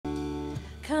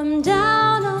Come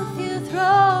down off your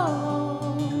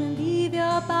throne and leave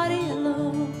your body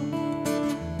alone.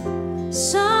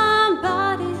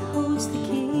 Somebody holds the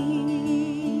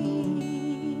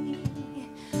key.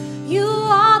 You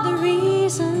are the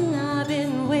reason I've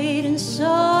been waiting so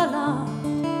long.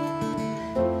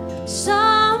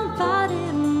 Somebody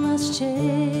must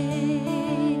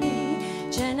change,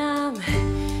 and I'm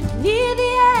near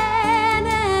the end,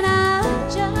 and I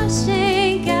just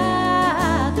ain't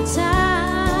got the time.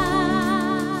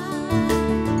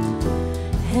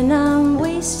 And I'm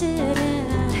wasted,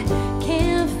 and I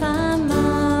can't find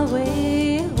my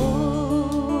way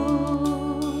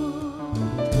home.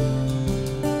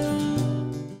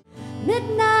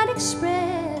 Midnight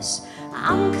Express,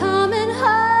 I'm coming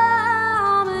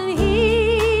home, and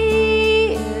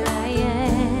here I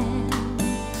am.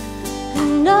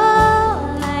 And all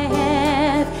I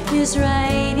have is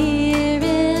right here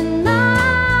in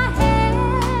my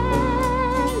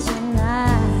hands, and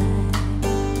I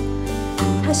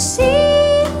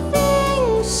see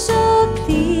things so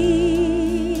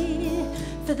clear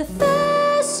for the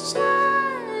first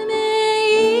time in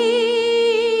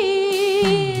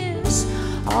years.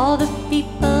 All the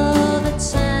people, the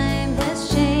time has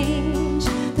changed.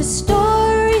 The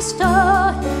stories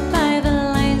told by the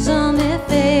lines on their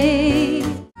face.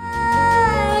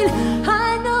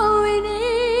 I know we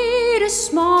need a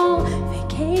small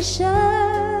vacation,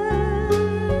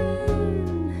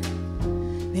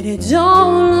 but it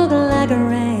don't look like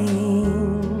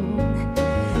rain.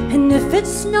 And if it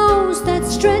snows, that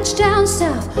stretch down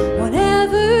south won't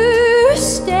ever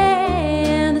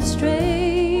stand the strain.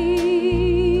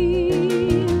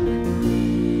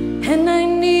 And I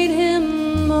need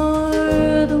him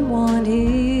more than want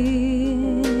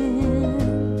him,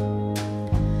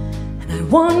 and I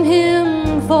want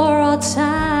him for all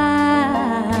time.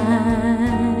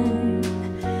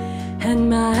 And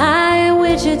my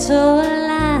Wichita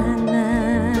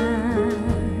lineman,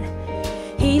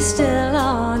 he's still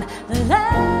on the line.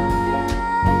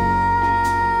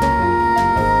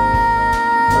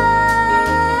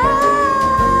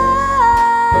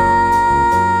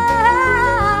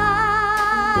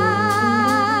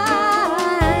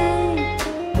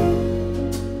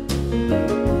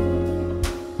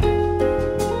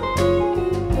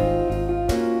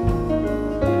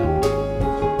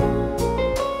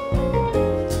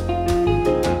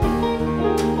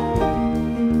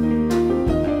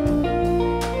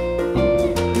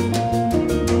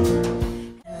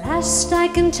 Last I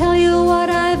can tell you what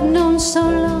I've known so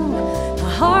long. My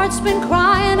heart's been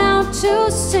crying out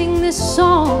to sing this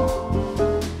song.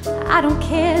 I don't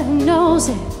care who knows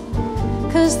it,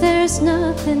 'cause there's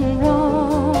nothing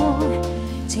wrong.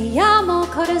 Ti amo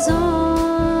corazón.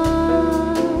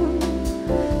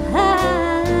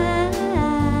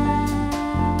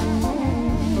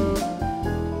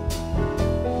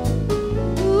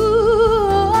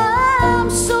 Ooh, I'm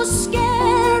so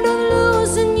scared of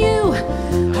losing you.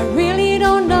 I really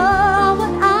don't know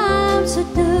what I'm to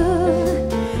do.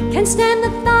 Can't stand the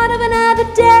thought of another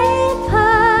day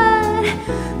apart.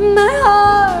 My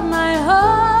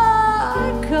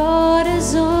heart,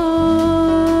 corazón.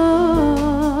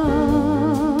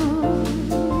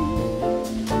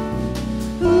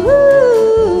 Ooh,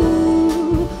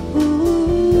 ooh,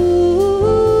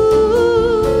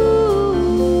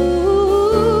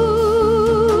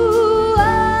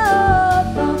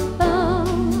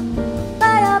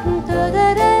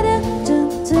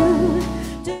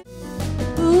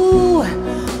 ooh,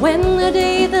 when the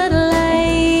day that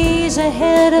lies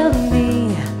ahead of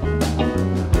me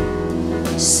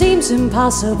seems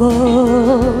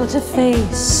impossible to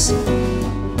face,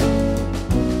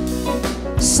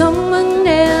 someone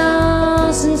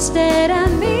else instead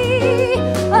of me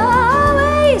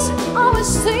always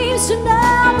seems to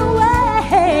know the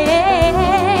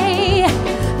way.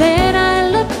 Then I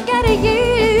look at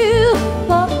you,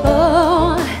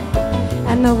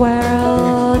 and the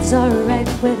world's alright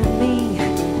with me.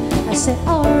 I said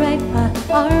alright,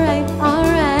 alright,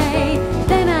 alright.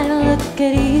 Then I look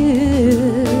at you,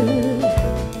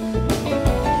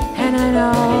 and I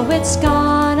know it's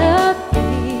gonna be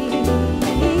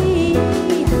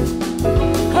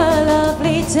a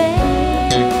lovely day,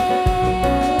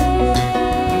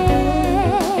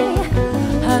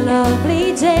 a lovely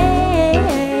day,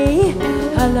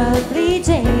 a lovely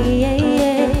day,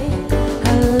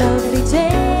 a lovely day.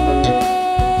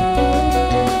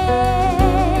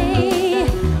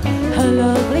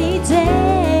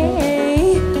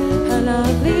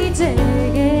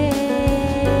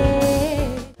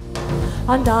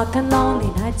 On dark and lonely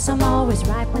nights, I'm always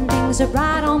right when things are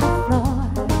bright on the floor.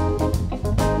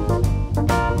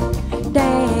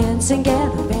 Dance dancing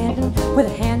gallivanting with a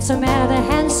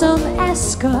handsome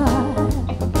escort.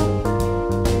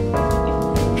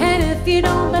 And if you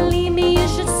don't believe me, you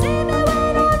should see me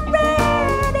when I'm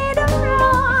ready to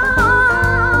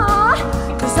roar.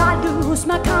 'Cause I lose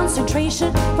my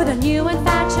concentration with a new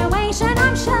infatuation,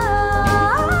 I'm sure.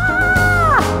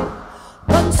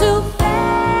 Run too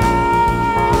fast,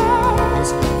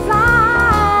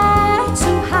 fly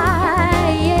too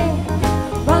high, yeah.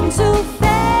 Run too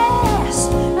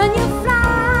fast, and you fly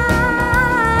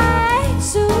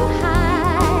too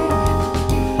high.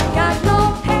 Got no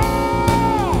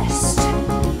past,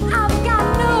 I've got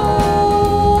no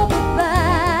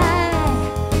goodbye.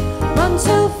 Run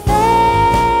too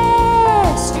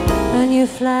fast, and you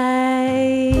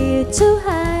fly too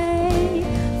high,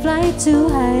 fly too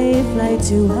high, fly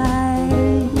too high.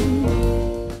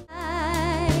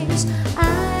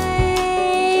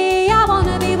 I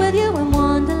wanna be with you in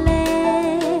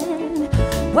Wonderland,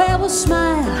 where we'll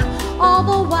smile all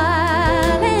the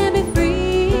while and be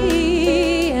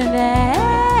free. And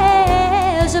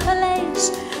there's a place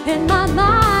in my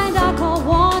mind I call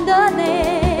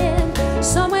Wonderland,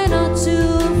 somewhere not too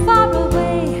far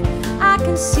away I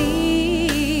can see.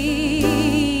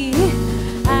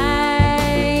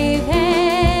 I've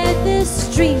had this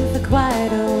dream for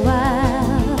quite a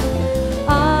while,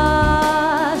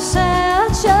 of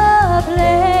such a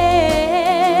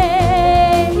place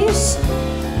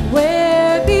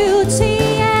where beauty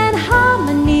and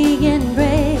harmony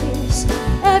embrace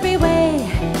every way,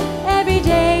 every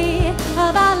day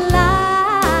of our life.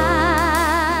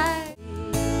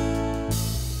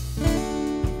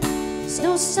 There's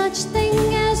no such thing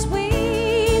as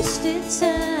wasted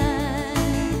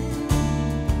time,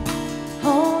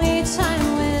 only time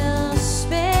we'll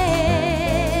spend.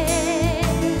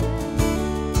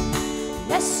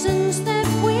 Lessons that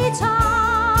we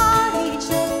taught each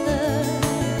other,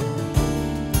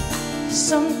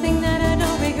 something that I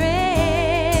don't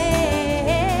regret.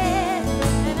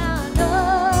 And I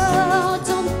know,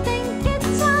 don't think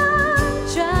it's time,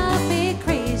 drive me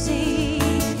crazy.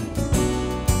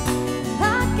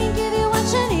 I can give you what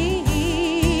you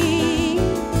need,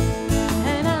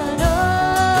 and I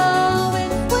know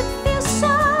it would feel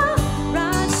so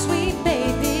right, sweet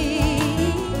baby,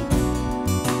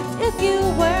 if you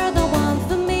were the one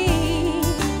for me,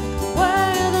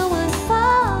 were the one for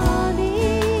me.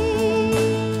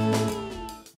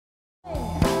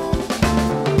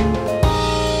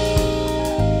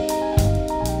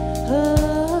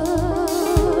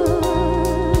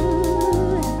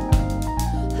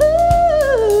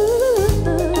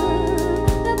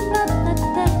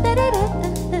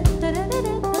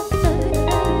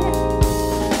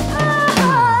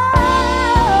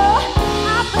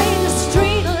 I play the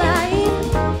street life,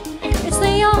 it's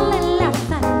the only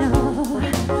life I know.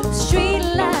 Street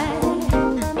life,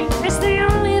 it's the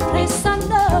only place I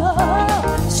know.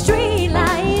 Street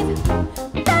life,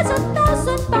 there's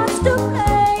 1,000 parts to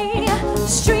play.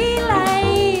 Street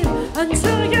life,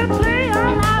 until you play your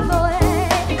life away.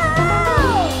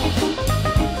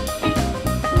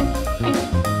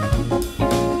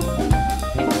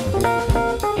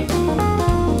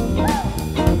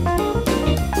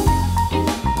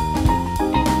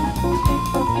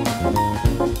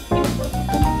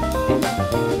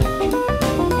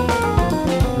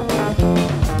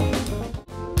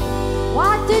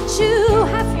 Why did you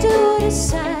have to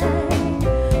decide?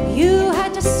 You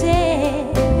had to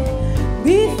set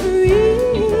me free.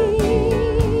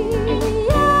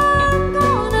 I'm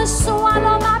gonna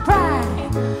swallow my pride,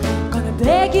 gonna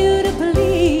beg you to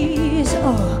please,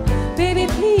 oh baby,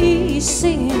 please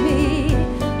see me.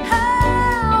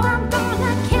 Oh, I'm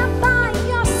gonna camp by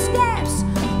your steps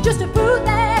just to prove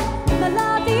that my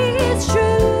love is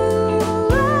true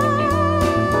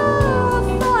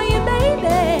for you,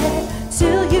 baby,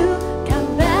 till you come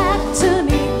back to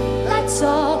me.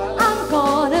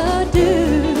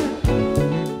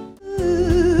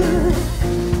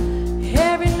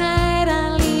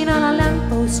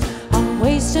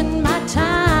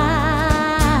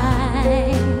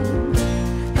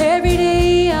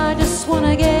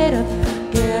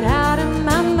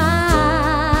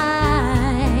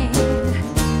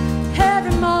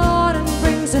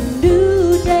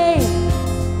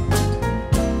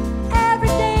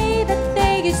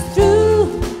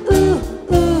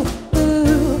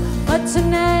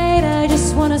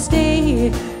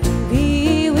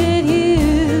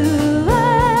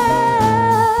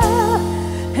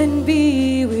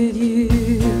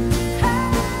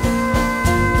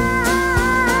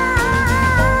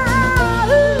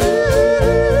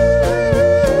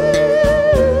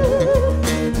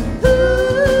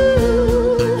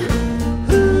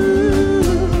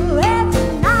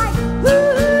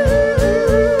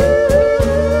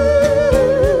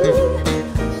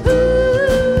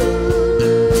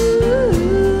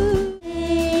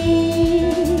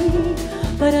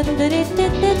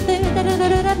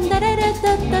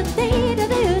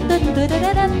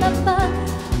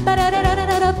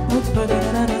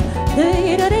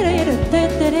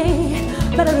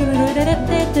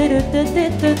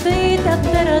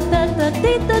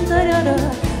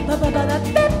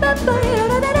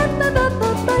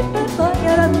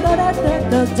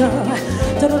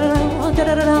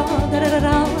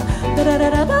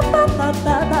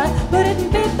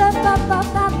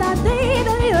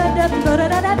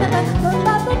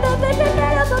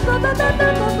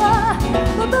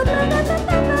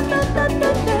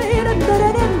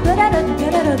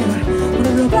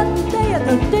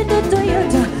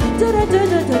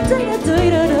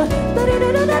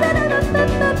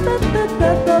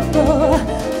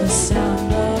 The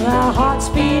sound of our hearts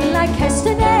beat like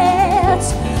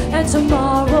castanets, and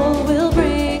tomorrow will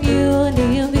bring you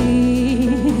near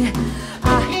me.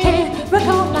 I can't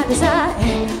recall my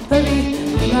desire,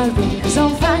 believe my room is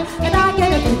on fire, and I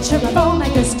get a picture of all my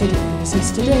yesterdays.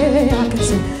 Yesterday I can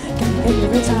see, can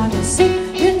every time I see